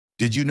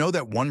Did you know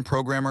that one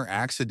programmer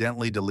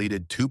accidentally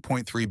deleted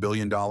 $2.3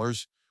 billion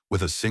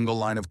with a single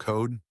line of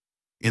code?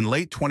 In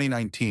late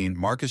 2019,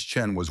 Marcus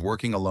Chen was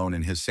working alone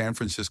in his San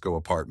Francisco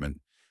apartment,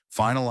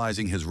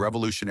 finalizing his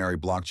revolutionary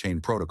blockchain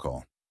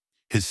protocol.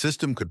 His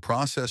system could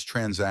process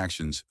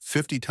transactions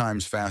 50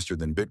 times faster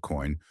than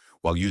Bitcoin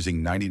while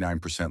using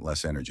 99%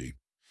 less energy.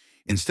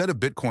 Instead of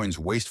Bitcoin's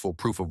wasteful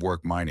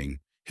proof-of-work mining,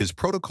 his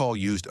protocol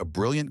used a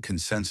brilliant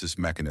consensus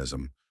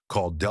mechanism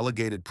called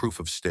delegated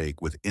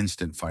proof-of-stake with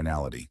instant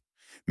finality.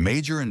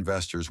 Major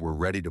investors were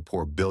ready to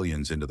pour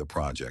billions into the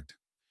project.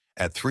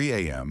 At 3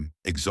 a.m.,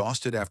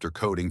 exhausted after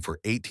coding for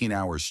 18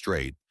 hours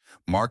straight,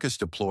 Marcus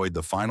deployed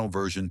the final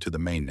version to the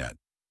mainnet.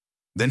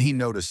 Then he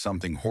noticed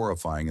something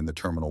horrifying in the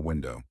terminal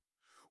window.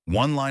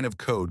 One line of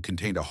code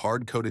contained a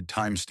hard-coded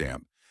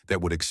timestamp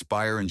that would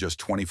expire in just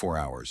 24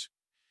 hours.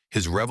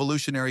 His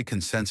revolutionary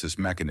consensus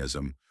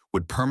mechanism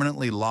would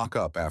permanently lock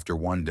up after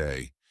one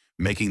day,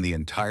 making the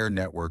entire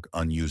network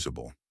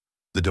unusable.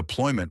 The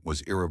deployment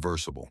was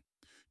irreversible.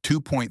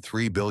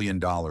 $2.3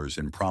 billion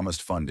in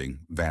promised funding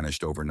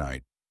vanished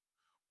overnight.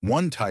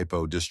 One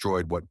typo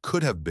destroyed what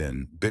could have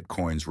been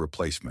Bitcoin's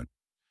replacement.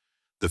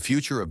 The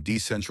future of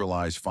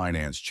decentralized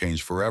finance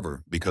changed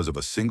forever because of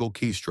a single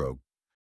keystroke